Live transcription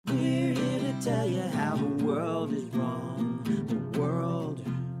tell you how the world is wrong. The world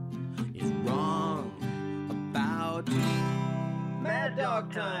is wrong about Mad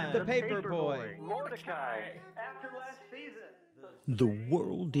Dog Time, The Paperboy, Mordecai, After Last Season. The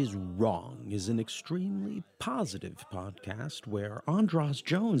World is Wrong is an extremely positive podcast where Andras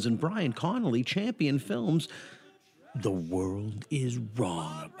Jones and Brian Connolly champion films the world is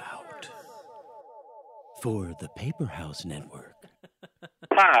wrong about for the Paper House Network.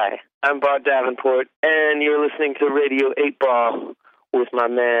 Hi, I'm Bart Davenport, and you're listening to Radio 8 Ball with my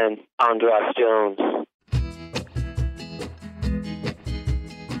man, Andras Jones.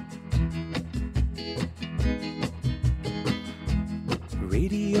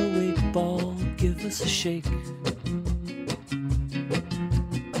 Radio 8 Ball, give us a shake.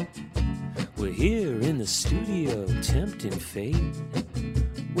 We're here in the studio, tempting fate.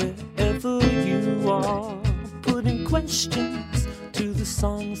 Wherever you are, putting questions to the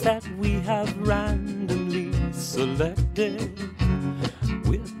songs that we have randomly selected.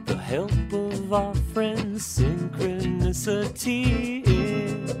 With the help of our friends, Synchronicity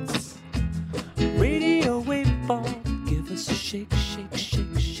is Radio 8 Ball. Give us a shake, shake,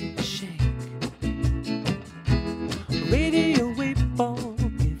 shake, shake, shake. Radio 8 Ball.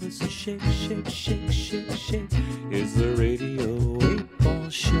 Give us a shake, shake, shake, shake, shake. It's the Radio 8 Ball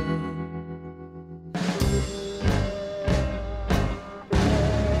Show.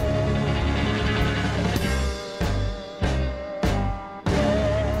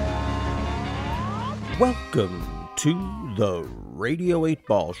 Welcome to the Radio 8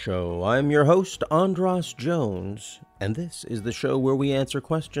 Ball Show. I'm your host, Andras Jones, and this is the show where we answer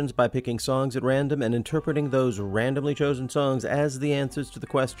questions by picking songs at random and interpreting those randomly chosen songs as the answers to the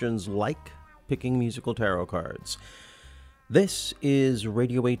questions, like picking musical tarot cards. This is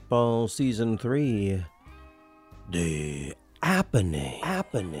Radio 8 Ball Season 3, The Happening,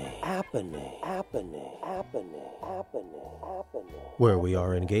 where we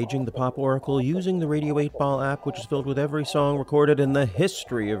are engaging the Pop Oracle using the Radio 8 Ball app, which is filled with every song recorded in the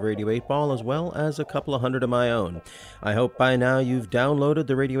history of Radio 8 Ball, as well as a couple of hundred of my own. I hope by now you've downloaded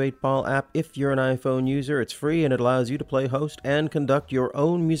the Radio 8 Ball app. If you're an iPhone user, it's free and it allows you to play, host, and conduct your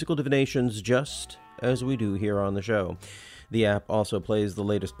own musical divinations just as we do here on the show. The app also plays the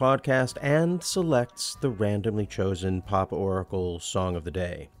latest podcast and selects the randomly chosen Pop Oracle Song of the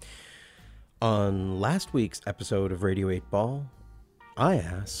Day. On last week's episode of Radio 8 Ball, I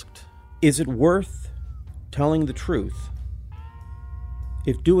asked, is it worth telling the truth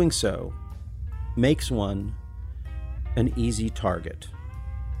if doing so makes one an easy target?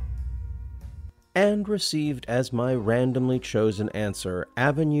 And received as my randomly chosen answer,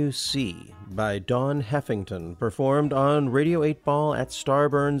 Avenue C by Dawn Heffington, performed on Radio 8 Ball at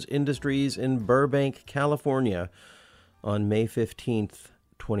Starburns Industries in Burbank, California on May 15th,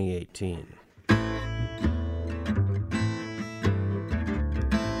 2018.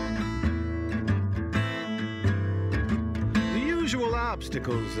 Usual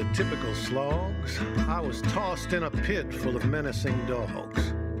obstacles, the typical slogs. I was tossed in a pit full of menacing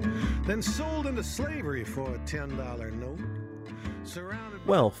dogs, then sold into slavery for a $10 note.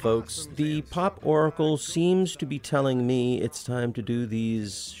 Well, folks, the Pop Oracle seems to be telling me it's time to do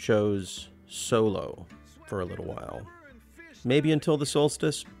these shows solo for a little while. Maybe until the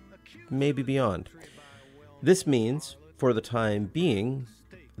solstice, maybe beyond. This means, for the time being,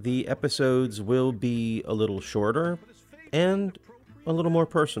 the episodes will be a little shorter and a little more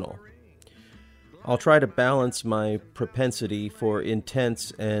personal. I'll try to balance my propensity for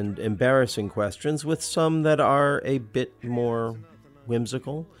intense and embarrassing questions with some that are a bit more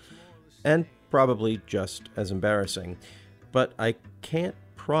whimsical and probably just as embarrassing. But I can't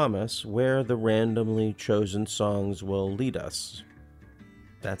promise where the randomly chosen songs will lead us.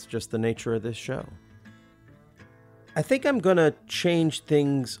 That's just the nature of this show. I think I'm gonna change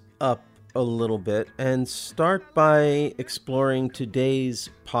things up a little bit and start by exploring today's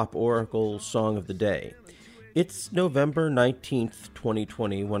Pop Oracle Song of the Day. It's November 19th,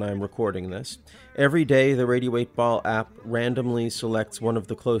 2020 when I'm recording this. Every day, the Radio 8 Ball app randomly selects one of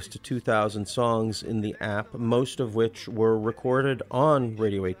the close to 2,000 songs in the app, most of which were recorded on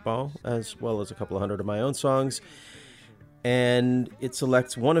Radio 8 Ball, as well as a couple of hundred of my own songs. And it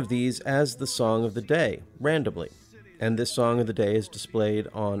selects one of these as the Song of the Day, randomly. And this Song of the Day is displayed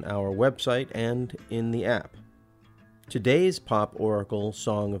on our website and in the app. Today's Pop Oracle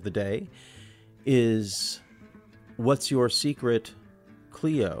Song of the Day is What's Your Secret,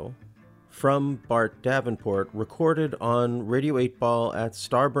 Cleo, from Bart Davenport, recorded on Radio 8 Ball at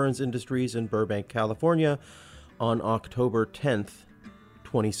Starburns Industries in Burbank, California on October 10th,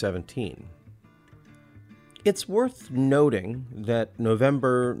 2017. It's worth noting that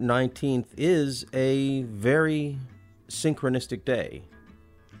November 19th is a very synchronistic day.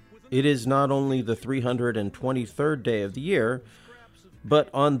 It is not only the 323rd day of the year, but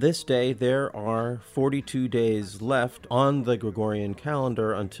on this day there are 42 days left on the Gregorian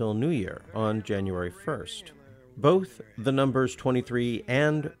calendar until New Year on January 1st. Both the numbers 23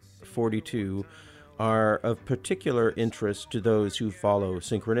 and 42 are of particular interest to those who follow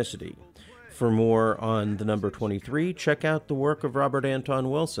synchronicity. For more on the number 23, check out the work of Robert Anton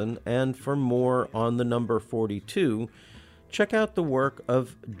Wilson, and for more on the number 42, check out the work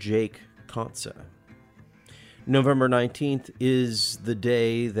of Jake Kontze. November 19th is the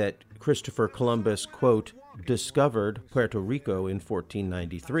day that Christopher Columbus, quote, discovered Puerto Rico in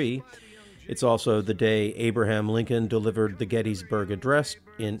 1493. It's also the day Abraham Lincoln delivered the Gettysburg Address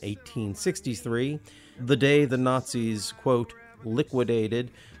in 1863, the day the Nazis, quote,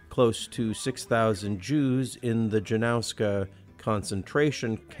 liquidated close to 6,000 Jews in the Janowska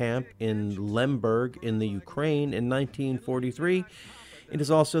concentration camp in Lemberg in the Ukraine in 1943. It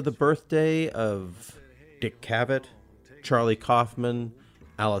is also the birthday of Dick Cavett, Charlie Kaufman,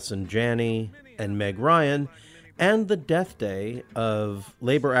 Allison Janney, and Meg Ryan, and the death day of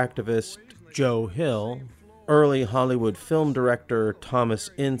labor activist Joe Hill, early Hollywood film director Thomas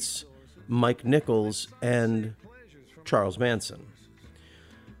Ince, Mike Nichols, and Charles Manson.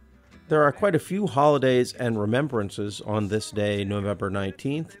 There are quite a few holidays and remembrances on this day, November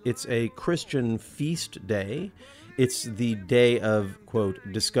 19th. It's a Christian feast day. It's the day of, quote,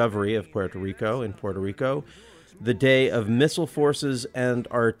 discovery of Puerto Rico in Puerto Rico, the day of missile forces and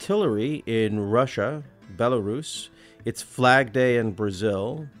artillery in Russia, Belarus. It's Flag Day in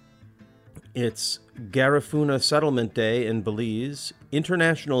Brazil. It's Garifuna Settlement Day in Belize,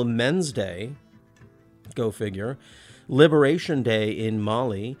 International Men's Day, go figure, Liberation Day in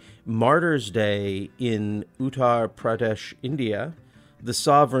Mali, Martyrs Day in Uttar Pradesh, India, the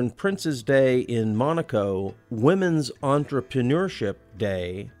Sovereign Prince's Day in Monaco, Women's Entrepreneurship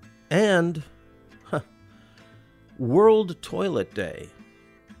Day, and World Toilet Day.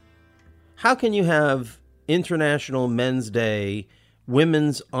 How can you have International Men's Day,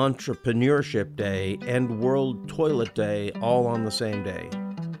 Women's Entrepreneurship Day, and World Toilet Day all on the same day?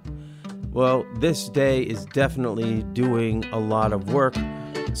 Well, this day is definitely doing a lot of work.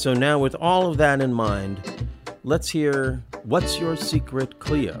 So now with all of that in mind, let's hear What's Your Secret,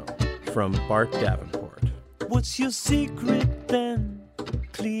 Cleo from Bart Davenport. What's your secret then,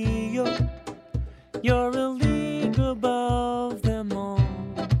 Cleo? You're a league above them all.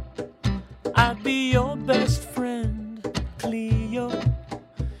 I'd be your best friend, Cleo,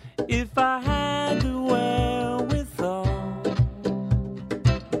 if I had the wherewithal.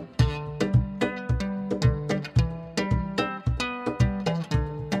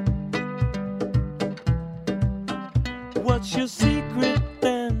 What's your secret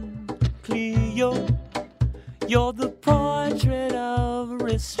then, Cleo? You're the portrait of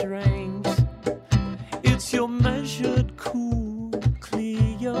restraint. It's your measured cool,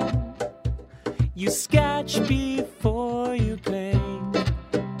 Cleo. You sketch before you paint.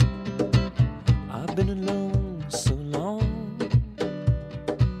 I've been alone so long,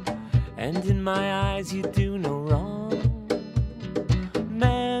 and in my eyes you do no wrong,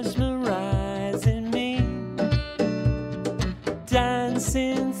 mesmerizing me,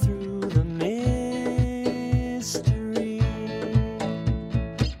 dancing through the mystery.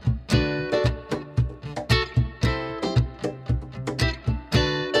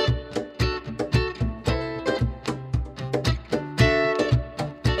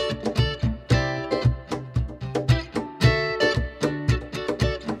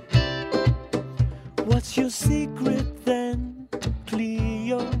 What's your secret then,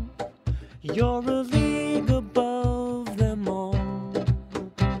 Cleo? You're a league above them all.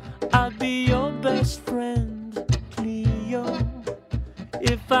 I'd be your best friend, Cleo,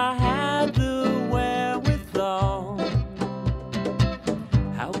 if I had the wherewithal.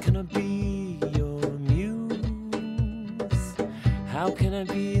 How can I be your muse? How can I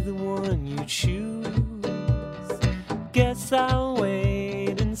be the one you choose? Guess I'll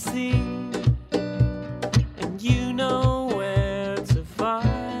wait and see, and you know where to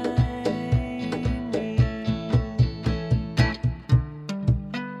find me.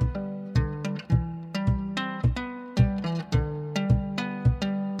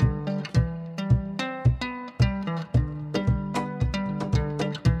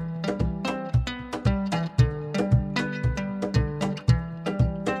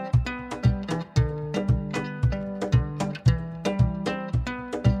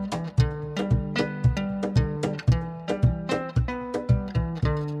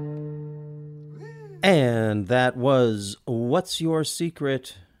 And that was What's Your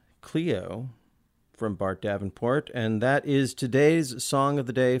Secret, Cleo, from Bart Davenport. And that is today's Song of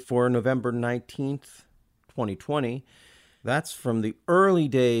the Day for November 19th, 2020. That's from the early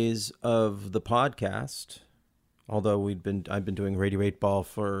days of the podcast. Although I've been doing Radio 8 Ball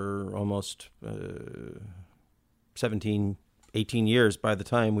for almost 18 years by the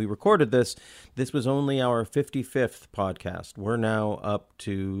time we recorded this. This was only our 55th podcast. We're now up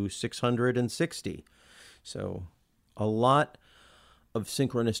to 660. So a lot of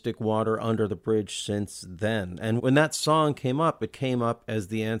synchronistic water under the bridge since then. And when that song came up, it came up as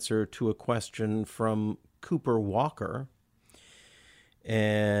the answer to a question from Cooper Walker.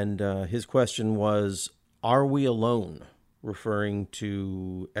 And his question was, are we alone? Referring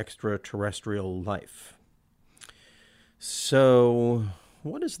to extraterrestrial life. So,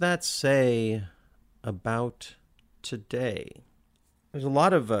 what does that say about today? There's a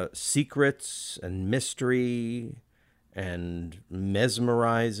lot of secrets and mystery and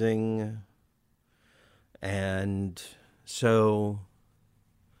mesmerizing. And so,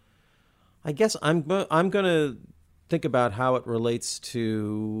 I guess I'm going to think about how it relates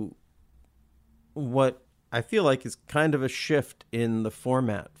to what I feel like is kind of a shift in the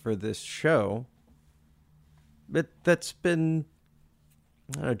format for this show, but that's been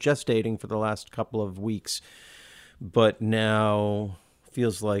gestating for the last couple of weeks, but now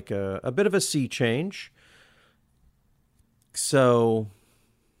feels like a bit of a sea change. So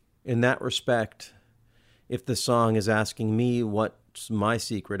in that respect, if the song is asking me what's my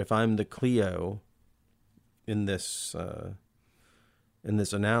secret, if I'm the Cleo in this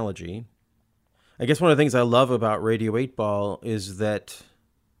analogy, I guess one of the things I love about Radio 8 Ball is that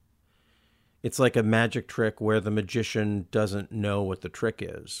it's like a magic trick where the magician doesn't know what the trick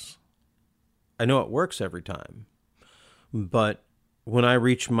is. I know it works every time, but when I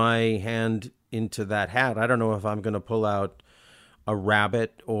reach my hand into that hat, I don't know if I'm going to pull out a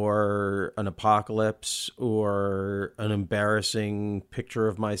rabbit or an apocalypse or an embarrassing picture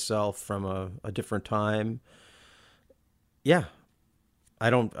of myself from a different time. Yeah.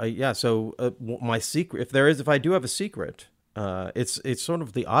 So my secret, if I do have a secret, it's sort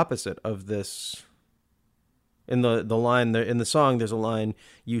of the opposite of this. In the line in the song, there's a line,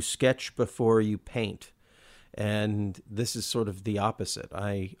 you sketch before you paint. And this is sort of the opposite.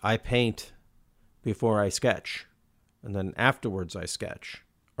 I paint before I sketch. And then afterwards I sketch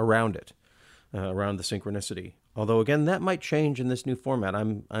around it, around the synchronicity. Although again, that might change in this new format.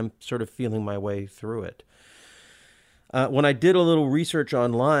 I'm sort of feeling my way through it. When I did a little research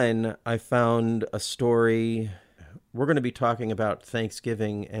online, I found a story. We're going to be talking about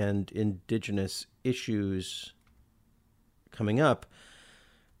Thanksgiving and indigenous issues coming up.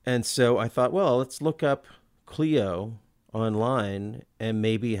 And so I thought, well, let's look up Cleo online and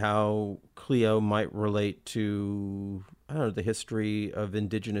maybe how Cleo might relate to, the history of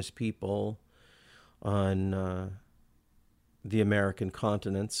indigenous people on the American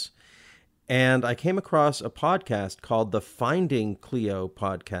continents. And I came across a podcast called the Finding Cleo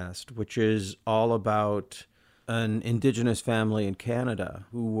podcast, which is all about an indigenous family in Canada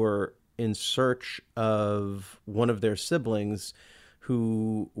who were in search of one of their siblings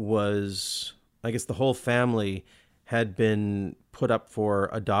who was, I guess the whole family had been put up for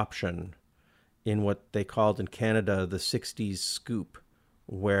adoption in what they called in Canada the 60s scoop,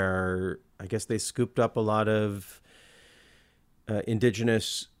 where I guess they scooped up a lot of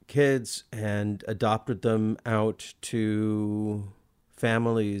indigenous kids and adopted them out to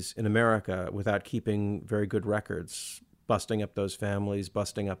families in America without keeping very good records, busting up those families,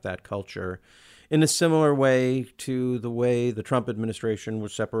 busting up that culture in a similar way to the way the Trump administration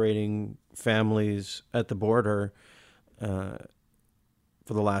was separating families at the border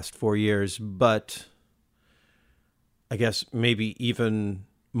for the last 4 years. But I guess maybe even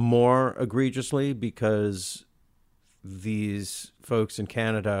more egregiously, because these folks in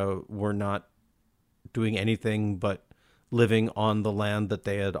Canada were not doing anything but living on the land that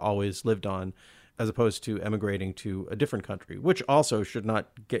they had always lived on, as opposed to emigrating to a different country, which also should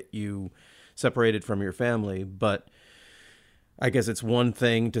not get you separated from your family. But I guess it's one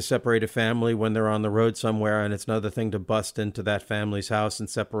thing to separate a family when they're on the road somewhere, and it's another thing to bust into that family's house and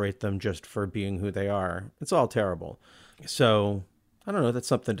separate them just for being who they are. It's all terrible. So, I don't know, that's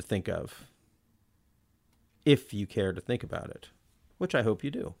something to think of, if you care to think about it, which I hope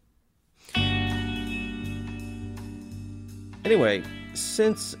you do. Anyway,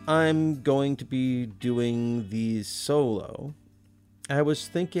 since I'm going to be doing these solo, I was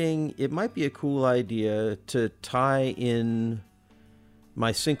thinking it might be a cool idea to tie in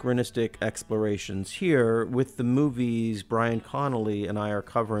my synchronistic explorations here with the movies Brian Connolly and I are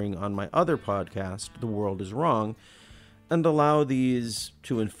covering on my other podcast, The World is Wrong, and allow these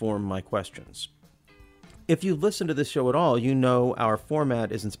to inform my questions. If you listen to this show at all, you know our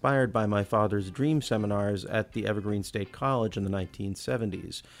format is inspired by my father's dream seminars at the Evergreen State College in the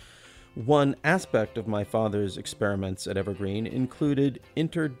 1970s. One aspect of my father's experiments at Evergreen included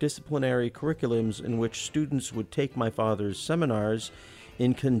interdisciplinary curriculums in which students would take my father's seminars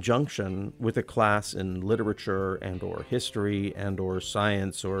in conjunction with a class in literature and or history and or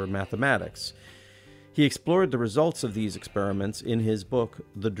science or mathematics. He explored the results of these experiments in his book,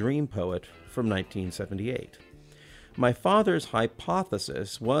 The Dream Poet, from 1978. My father's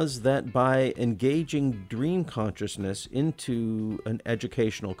hypothesis was that by engaging dream consciousness into an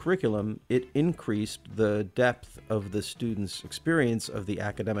educational curriculum, it increased the depth of the student's experience of the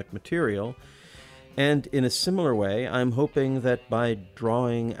academic material. And in a similar way, I'm hoping that by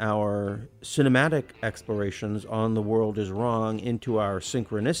drawing our cinematic explorations on The World is Wrong into our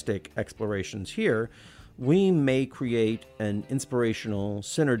synchronistic explorations here, we may create an inspirational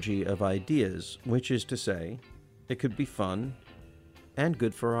synergy of ideas, which is to say, it could be fun and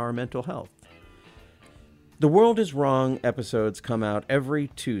good for our mental health. The World is Wrong episodes come out every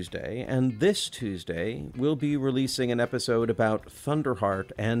Tuesday, and this Tuesday we'll be releasing an episode about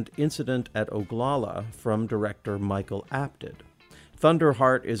Thunderheart and Incident at Oglala from director Michael Apted.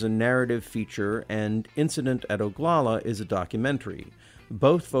 Thunderheart is a narrative feature, and Incident at Oglala is a documentary.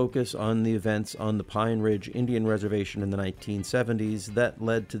 Both focus on the events on the Pine Ridge Indian Reservation in the 1970s that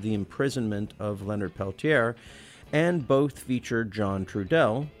led to the imprisonment of Leonard Peltier, and both feature John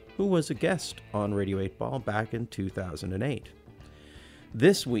Trudell, who was a guest on Radio 8 Ball back in 2008.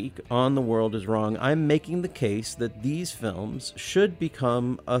 This week on The World is Wrong, I'm making the case that these films should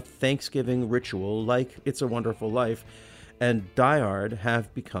become a Thanksgiving ritual like It's a Wonderful Life and Die Hard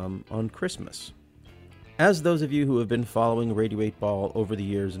have become on Christmas. As those of you who have been following Radio 8 Ball over the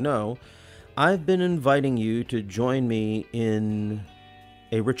years know, I've been inviting you to join me in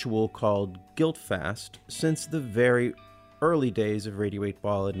a ritual called Guilt Fast since the very early days of Radio 8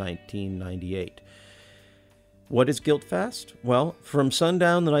 Ball in 1998. What is Guilt Fast? Well, from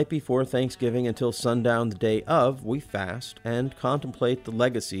sundown the night before Thanksgiving until sundown the day of, we fast and contemplate the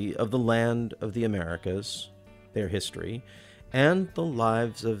legacy of the land of the Americas, their history, and the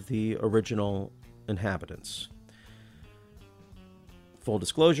lives of the original inhabitants. Full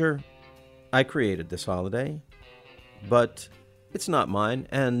disclosure, I created this holiday, but it's not mine,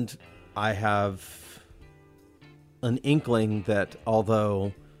 and I have an inkling that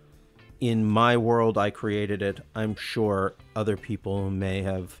although in my world I created it, I'm sure other people may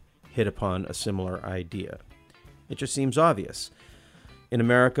have hit upon a similar idea. It just seems obvious. In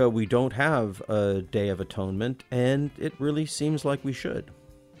America, we don't have a Day of Atonement, and it really seems like we should.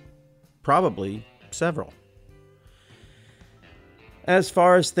 Probably several. As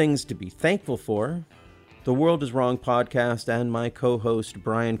far as things to be thankful for, The World is Wrong podcast and my co-host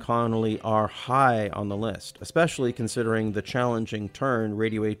Brian Connolly are high on the list, especially considering the challenging turn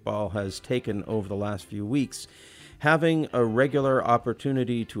Radio 8 Ball has taken over the last few weeks. Having a regular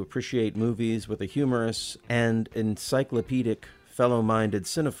opportunity to appreciate movies with a humorous and encyclopedic fellow-minded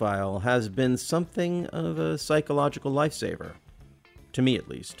cinephile has been something of a psychological lifesaver, to me at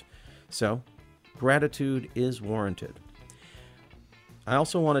least. So, gratitude is warranted. I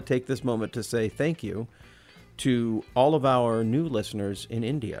also want to take this moment to say thank you to all of our new listeners in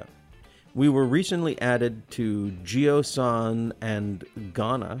India. We were recently added to Jiosan and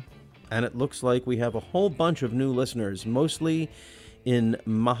Ghana, and it looks like we have a whole bunch of new listeners, mostly in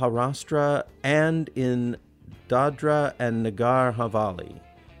Maharashtra and in Dadra and Nagar Havali,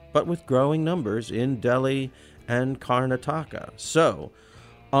 but with growing numbers in Delhi and Karnataka. So,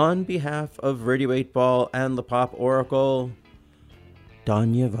 on behalf of Radio 8 Ball and the Pop Oracle,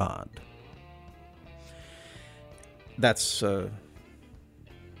 Dhanyavad. That's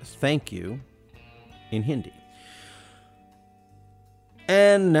thank you in Hindi.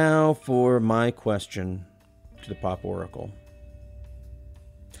 And now for my question to the Pop Oracle.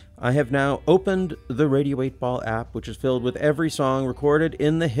 I have now opened the Radio 8 Ball app, which is filled with every song recorded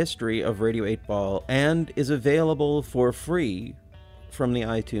in the history of Radio 8 Ball and is available for free from the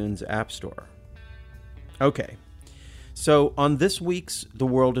iTunes App Store. Okay. So, on this week's The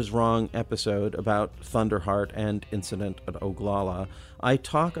World is Wrong episode about Thunderheart and Incident at Oglala, I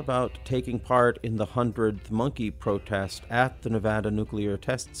talk about taking part in the 100th monkey protest at the Nevada nuclear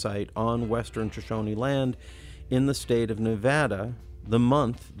test site on western Shoshone land in the state of Nevada, the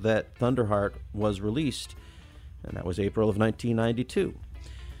month that Thunderheart was released, and that was April of 1992.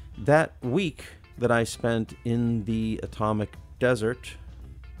 That week that I spent in the atomic desert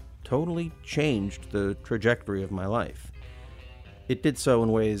totally changed the trajectory of my life. It did so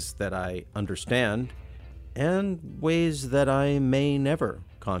in ways that I understand and ways that I may never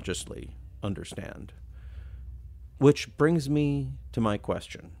consciously understand. Which brings me to my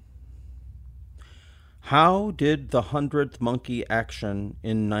question. How did the 100th Monkey action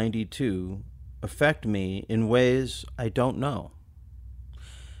in '92 affect me in ways I don't know?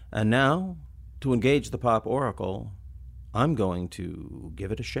 And now, to engage the Pop Oracle, I'm going to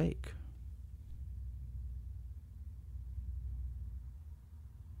give it a shake.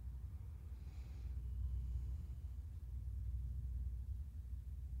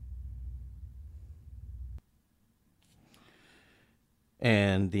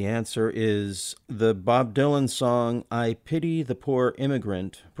 And the answer is the Bob Dylan song, I Pity the Poor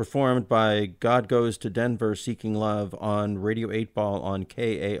Immigrant, performed by God Goes to Denver Seeking Love on Radio 8 Ball on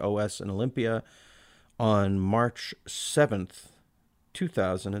KAOS in Olympia on March 7th,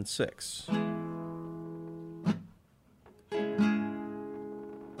 2006.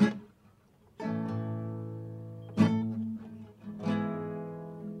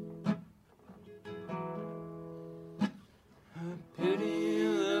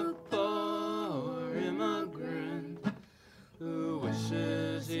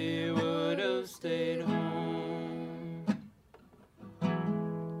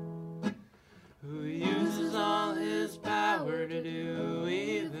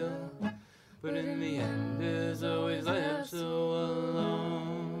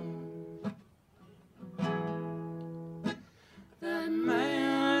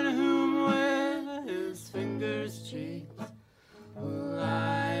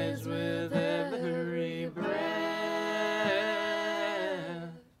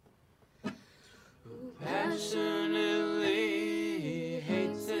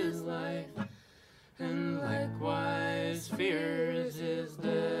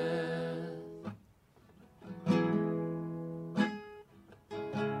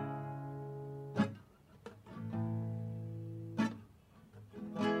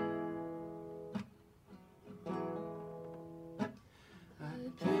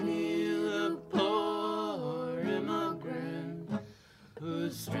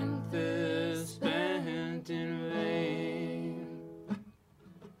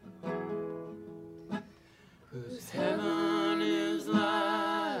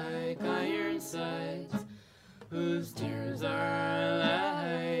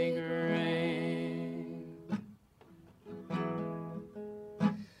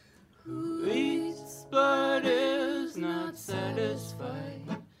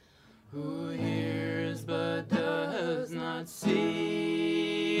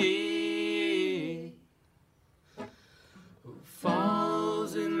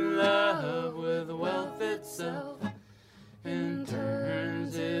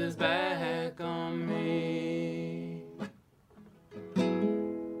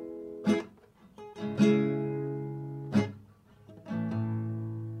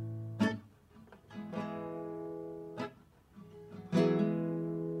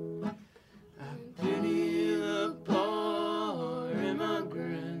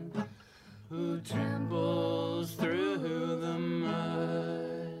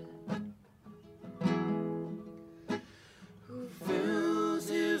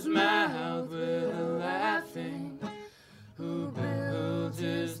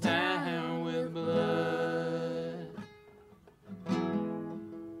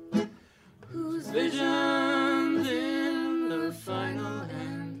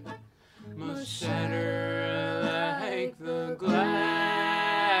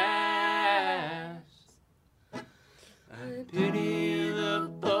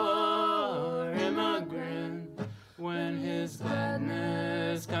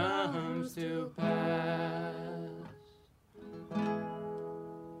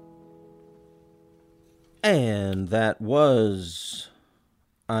 And that was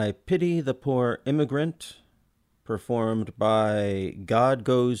I Pity the Poor Immigrant, performed by God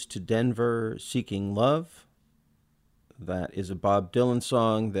Goes to Denver Seeking Love. That is a Bob Dylan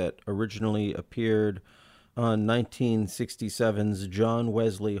song that originally appeared on 1967's John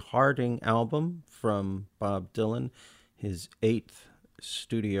Wesley Harding album from Bob Dylan, his 8th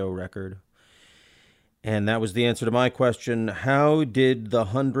studio record. And that was the answer to my question. How did the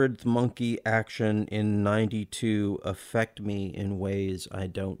 100th Monkey action in '92 affect me in ways I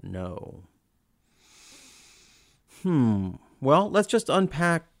don't know? Well, let's just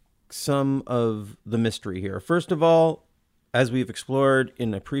unpack some of the mystery here. First of all, as we've explored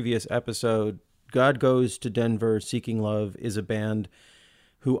in a previous episode, God Goes to Denver Seeking Love is a band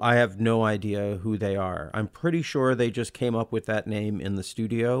who I have no idea who they are. I'm pretty sure they just came up with that name in the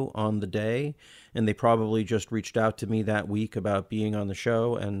studio on the day, and they probably just reached out to me that week about being on the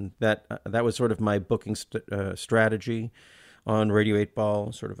show, and that was sort of my booking strategy on Radio 8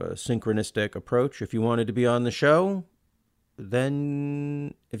 Ball, sort of a synchronistic approach. If you wanted to be on the show,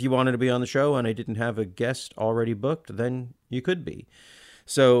 then if you wanted to be on the show and I didn't have a guest already booked, then you could be.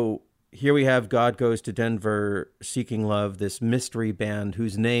 So here we have God Goes to Denver, Seeking Love, this mystery band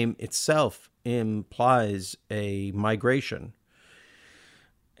whose name itself implies a migration.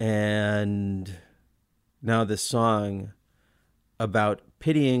 And now this song about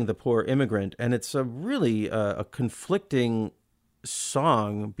pitying the poor immigrant. And it's a really a conflicting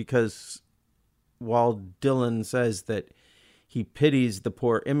song, because while Dylan says that he pities the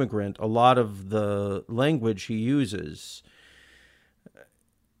poor immigrant, a lot of the language he uses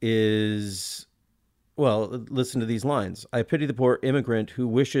is, well, listen to these lines. I pity the poor immigrant who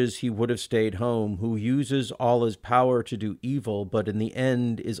wishes he would have stayed home, who uses all his power to do evil, but in the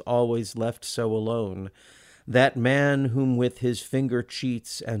end is always left so alone. That man whom with his finger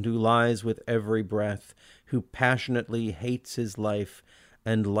cheats and who lies with every breath, who passionately hates his life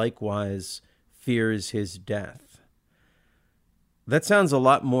and likewise fears his death. That sounds a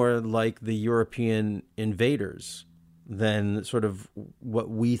lot more like the European invaders than sort of what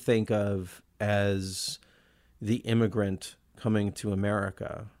we think of as the immigrant coming to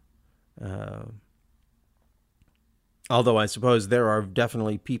America. Although I suppose there are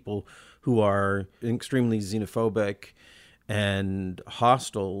definitely people who are extremely xenophobic and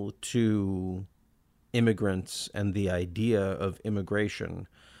hostile to immigrants and the idea of immigration.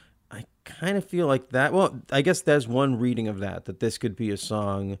 I kind of feel like that. Well, I guess there's one reading of that this could be a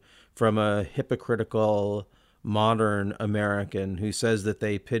song from a hypocritical modern American who says that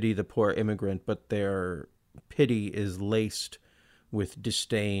they pity the poor immigrant, but their pity is laced with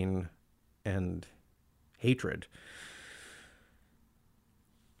disdain and hatred.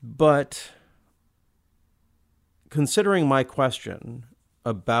 But considering my question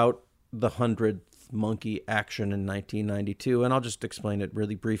about the 100th Monkey action in 1992, and I'll just explain it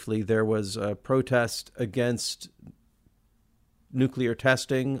really briefly. There was a protest against nuclear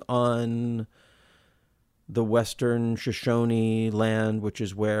testing on the Western Shoshone land, which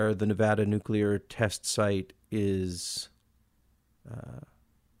is where the Nevada nuclear test site is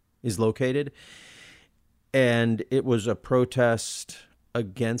located. And it was a protest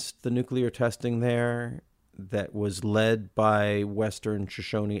against the nuclear testing there that was led by Western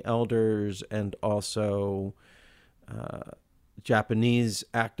Shoshone elders and also Japanese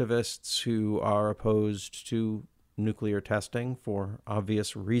activists who are opposed to nuclear testing for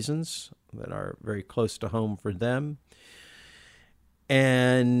obvious reasons that are very close to home for them.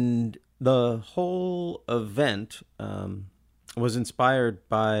 And the whole event was inspired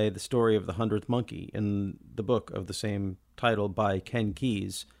by the story of the 100th Monkey in the book of the same title by Ken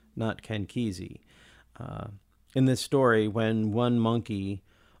Keyes, not Ken Kesey. In this story, when one monkey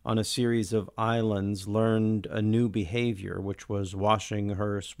on a series of islands learned a new behavior, which was washing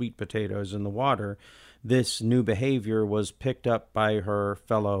her sweet potatoes in the water, this new behavior was picked up by her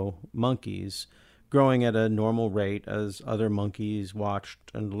fellow monkeys, growing at a normal rate as other monkeys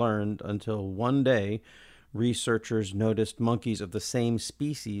watched and learned, until one day researchers noticed monkeys of the same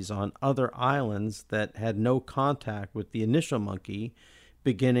species on other islands that had no contact with the initial monkey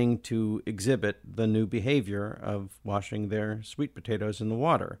beginning to exhibit the new behavior of washing their sweet potatoes in the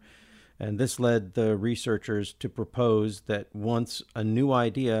water. And this led the researchers to propose that once a new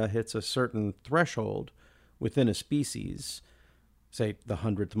idea hits a certain threshold within a species, say the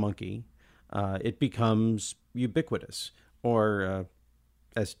 100th monkey, it becomes ubiquitous, or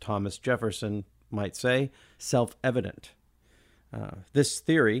as Thomas Jefferson might say, self-evident. This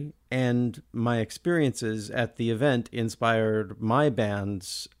theory and my experiences at the event inspired my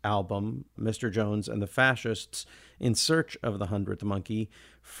band's album, Mr. Jones and the Fascists, in Search of the 100th Monkey,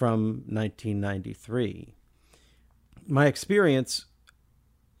 from 1993. My experience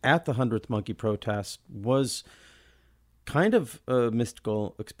at the 100th Monkey protest was kind of a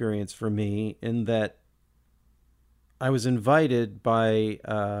mystical experience for me, in that I was invited by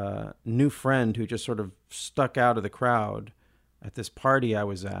a new friend who just sort of stuck out of the crowd at this party I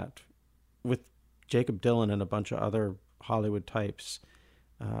was at with Jakob Dylan and a bunch of other Hollywood types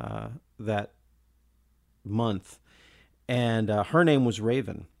that month. And her name was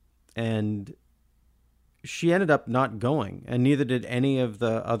Raven. And she ended up not going, and neither did any of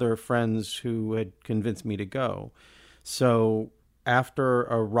the other friends who had convinced me to go. So after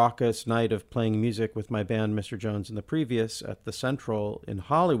a raucous night of playing music with my band, Mr. Jones and the Previous, at the Central in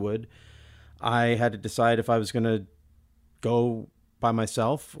Hollywood, I had to decide if I was going to go by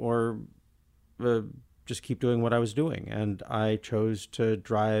myself or just keep doing what I was doing. And I chose to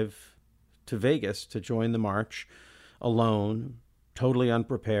drive to Vegas to join the march alone, totally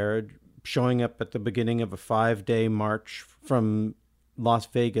unprepared, showing up at the beginning of a 5-day march from Las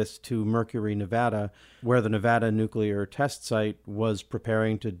Vegas to Mercury, Nevada, where the Nevada nuclear test site was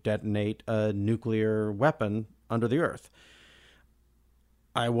preparing to detonate a nuclear weapon under the earth.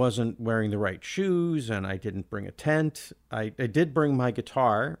 I wasn't wearing the right shoes, and I didn't bring a tent. I did bring my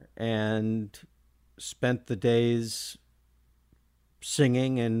guitar and spent the days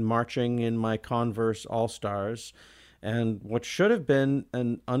singing and marching in my Converse All-Stars, and what should have been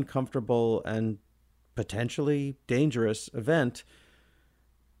an uncomfortable and potentially dangerous event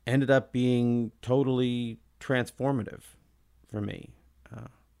ended up being totally transformative for me.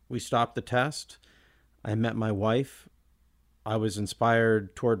 We stopped the test. I met my wife. I was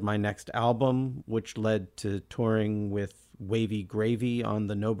inspired toward my next album, which led to touring with Wavy Gravy on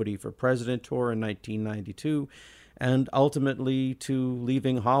the Nobody for President tour in 1992, and ultimately to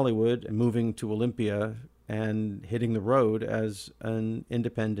leaving Hollywood and moving to Olympia and hitting the road as an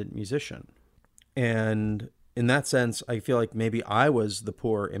independent musician. And in that sense, I feel like maybe I was the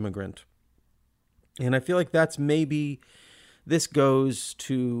poor immigrant. And I feel like that's maybe, this goes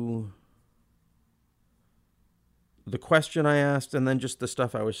to the question I asked and then just the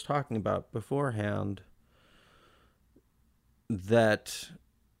stuff I was talking about beforehand, that,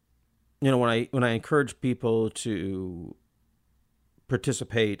 you know, when I encourage people to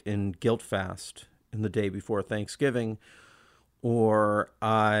participate in Guilt Fast in the day before Thanksgiving, or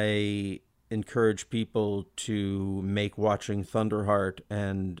I encourage people to make watching Thunderheart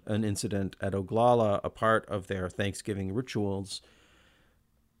and an incident at Oglala a part of their Thanksgiving rituals,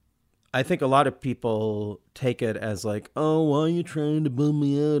 I think a lot of people take it as like, oh, why are you trying to bum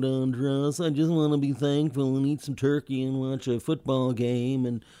me out, Andras? I just want to be thankful and eat some turkey and watch a football game.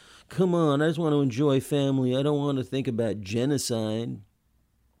 And come on, I just want to enjoy family. I don't want to think about genocide.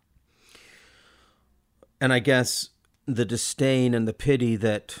 And I guess the disdain and the pity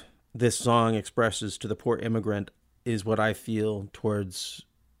that this song expresses to the poor immigrant is what I feel towards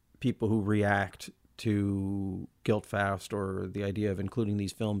people who react to Guilt Fast or the idea of including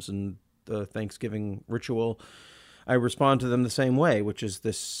these films in the Thanksgiving ritual. I respond to them the same way, which is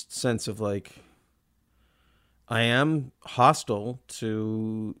this sense of like, I am hostile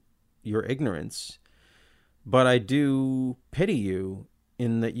to your ignorance, but I do pity you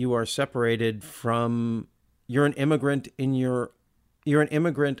in that you are separated from, you're an immigrant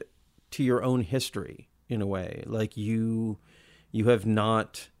to your own history in a way. Like you have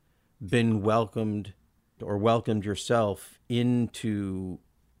not been welcomed or welcomed yourself into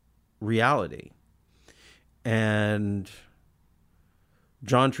reality. And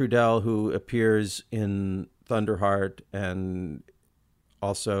John Trudell, who appears in Thunderheart and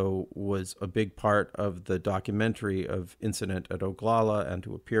also was a big part of the documentary of Incident at Oglala and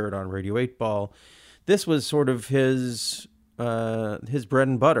who appeared on Radio 8 Ball, this was sort of his bread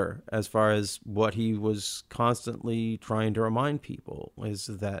and butter as far as what he was constantly trying to remind people, is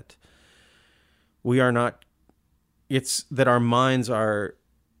that we are not, it's that our minds are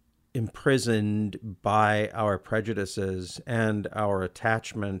imprisoned by our prejudices and our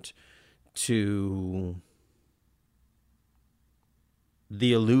attachment to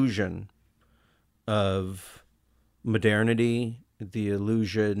the illusion of modernity, the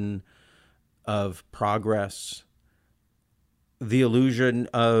illusion of progress, the illusion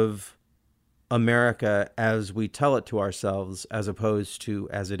of America as we tell it to ourselves as opposed to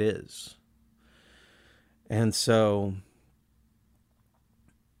as it is. And so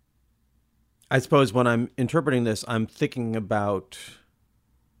I suppose when I'm interpreting this, I'm thinking about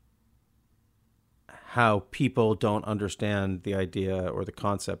how people don't understand the idea or the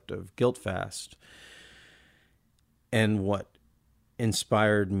concept of Guilt Fast, and what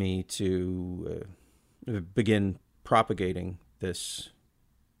inspired me to begin propagating this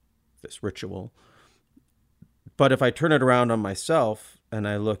ritual. But if I turn it around on myself and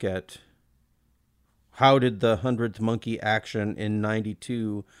I look at how did the 100th Monkey action in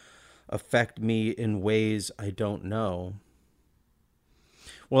 92 affect me in ways I don't know?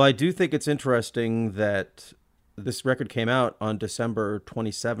 Well, I do think it's interesting that this record came out on December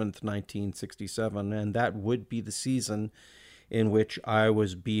 27th, 1967, and that would be the season in which I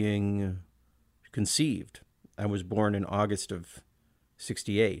was being conceived. I was born in August of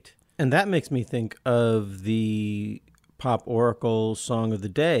 68. And that makes me think of the Pop Oracle song of the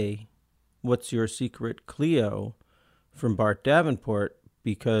day, What's Your Secret, Cleo, from Bart Davenport,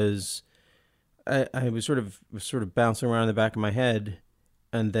 because I was sort of bouncing around in the back of my head,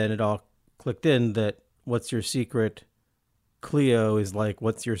 and then it all clicked in that What's Your Secret Cleo is like,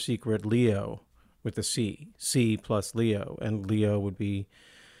 what's your secret, Leo, with the C plus Leo. And Leo would be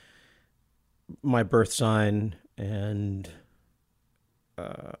my birth sign. And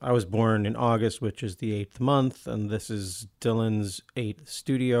I was born in August, which is the 8th month. And this is Dylan's 8th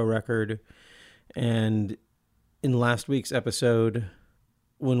studio record. And in last week's episode,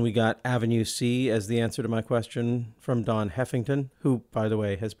 when we got Avenue C as the answer to my question from Don Heffington, who, by the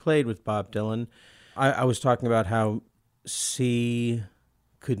way, has played with Bob Dylan, I was talking about how C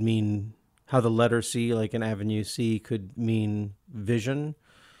could mean, how the letter C, like in Avenue C, could mean vision.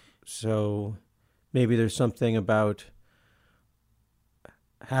 So maybe there's something about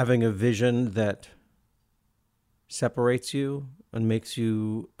having a vision that separates you and makes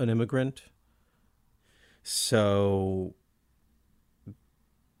you an immigrant. So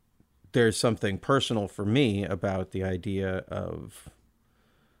there's something personal for me about the idea of,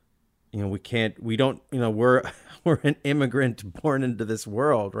 we're an immigrant born into this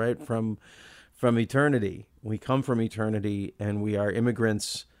world, right? From eternity. We come from eternity, and we are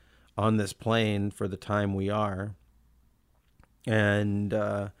immigrants on this plane for the time we are. And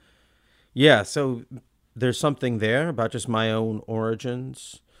so there's something there about just my own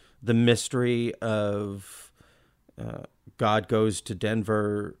origins, the mystery of God goes to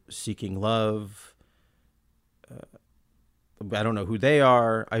Denver seeking love. I don't know who they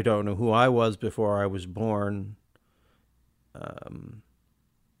are. I don't know who I was before I was born.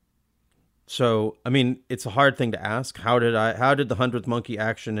 So, I mean, it's a hard thing to ask. How did the 100th Monkey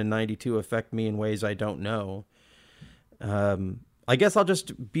action in 92 affect me in ways I don't know? I guess I'll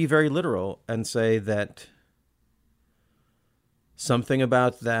just be very literal and say that something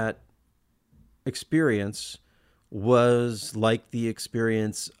about that experience was like the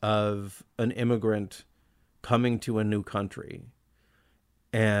experience of an immigrant coming to a new country.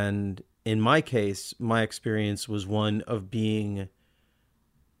 And in my case, my experience was one of being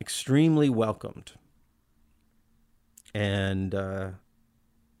extremely welcomed. And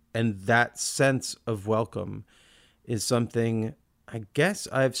that sense of welcome is something I guess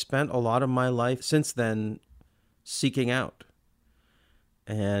I've spent a lot of my life since then seeking out.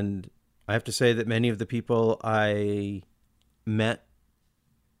 And I have to say that many of the people I met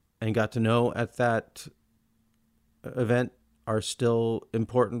and got to know at that event are still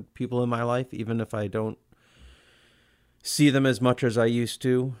important people in my life, even if I don't see them as much as I used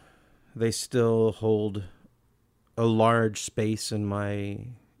to. They still hold a large space in my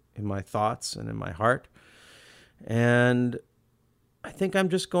thoughts and in my heart. And I think I'm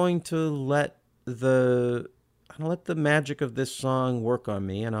just going to let the magic of this song work on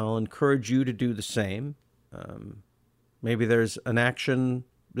me, and I'll encourage you to do the same. Maybe there's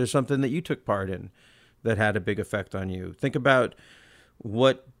there's something that you took part in that had a big effect on you. Think about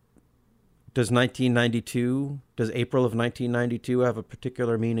what does April of 1992 have a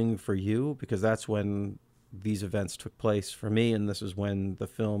particular meaning for you? Because that's when these events took place for me, and this is when the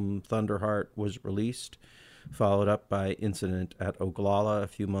film Thunderheart was released, followed up by Incident at Oglala a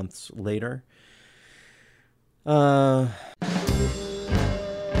few months later. Well,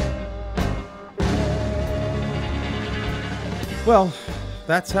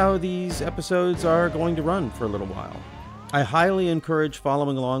 that's how these episodes are going to run for a little while. I highly encourage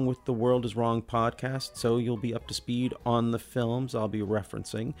following along with the World is Wrong podcast, so you'll be up to speed on the films I'll be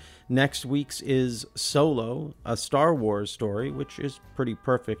referencing. Next week's is Solo, a Star Wars story, which is pretty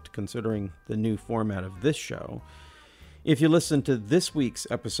perfect considering the new format of this show. If you listen to this week's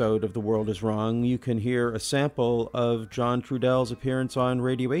episode of The World is Wrong, you can hear a sample of John Trudell's appearance on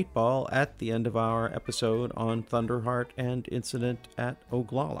Radio 8 Ball at the end of our episode on Thunderheart and Incident at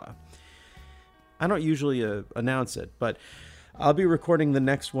Oglala. I don't usually announce it, but I'll be recording the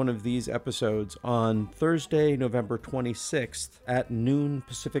next one of these episodes on Thursday, November 26th at noon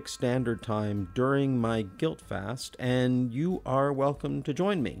Pacific Standard Time during my guilt fast, and you are welcome to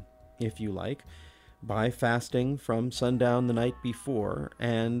join me, if you like, by fasting from sundown the night before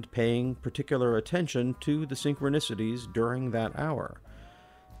and paying particular attention to the synchronicities during that hour.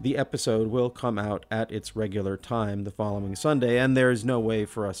 The episode will come out at its regular time the following Sunday, and there's no way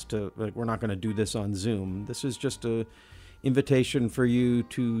for us to, we're not going to do this on Zoom. This is just an invitation for you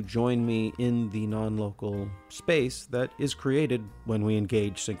to join me in the non-local space that is created when we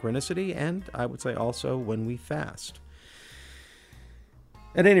engage synchronicity, and I would say also when we fast.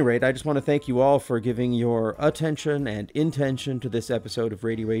 At any rate, I just want to thank you all for giving your attention and intention to this episode of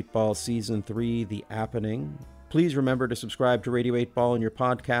Radio 8 Ball Season 3, The Appening. Please remember to subscribe to Radio 8 Ball in your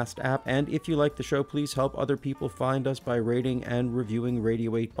podcast app, and if you like the show, please help other people find us by rating and reviewing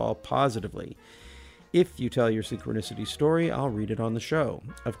Radio 8 Ball positively. If you tell your synchronicity story, I'll read it on the show.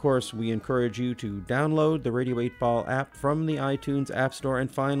 Of course, we encourage you to download the Radio 8-Ball app from the iTunes App Store.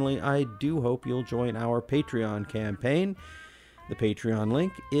 And finally, I do hope you'll join our Patreon campaign. The Patreon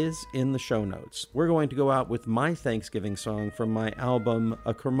link is in the show notes. We're going to go out with my Thanksgiving song from my album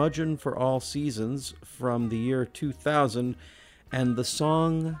A Curmudgeon for All Seasons from the year 2000, and the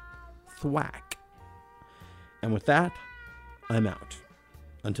song Thwack. And with that, I'm out.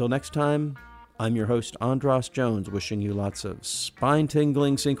 Until next time, I'm your host, Andras Jones, wishing you lots of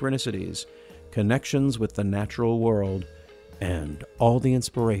spine-tingling synchronicities, connections with the natural world, and all the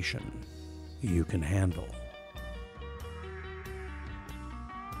inspiration you can handle.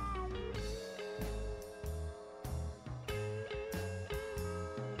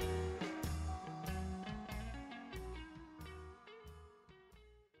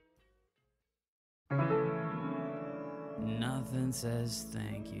 Nothing says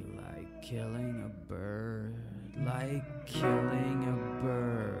thank you like killing a bird, like killing a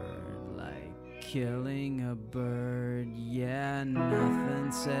bird, like killing a bird. Yeah,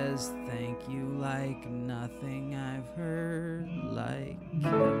 nothing says thank you like nothing I've heard, like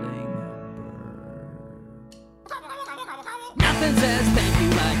killing a bird. Nothing says thank you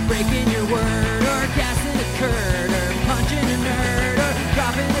like breaking your word, or casting a curd, or punching a nerd.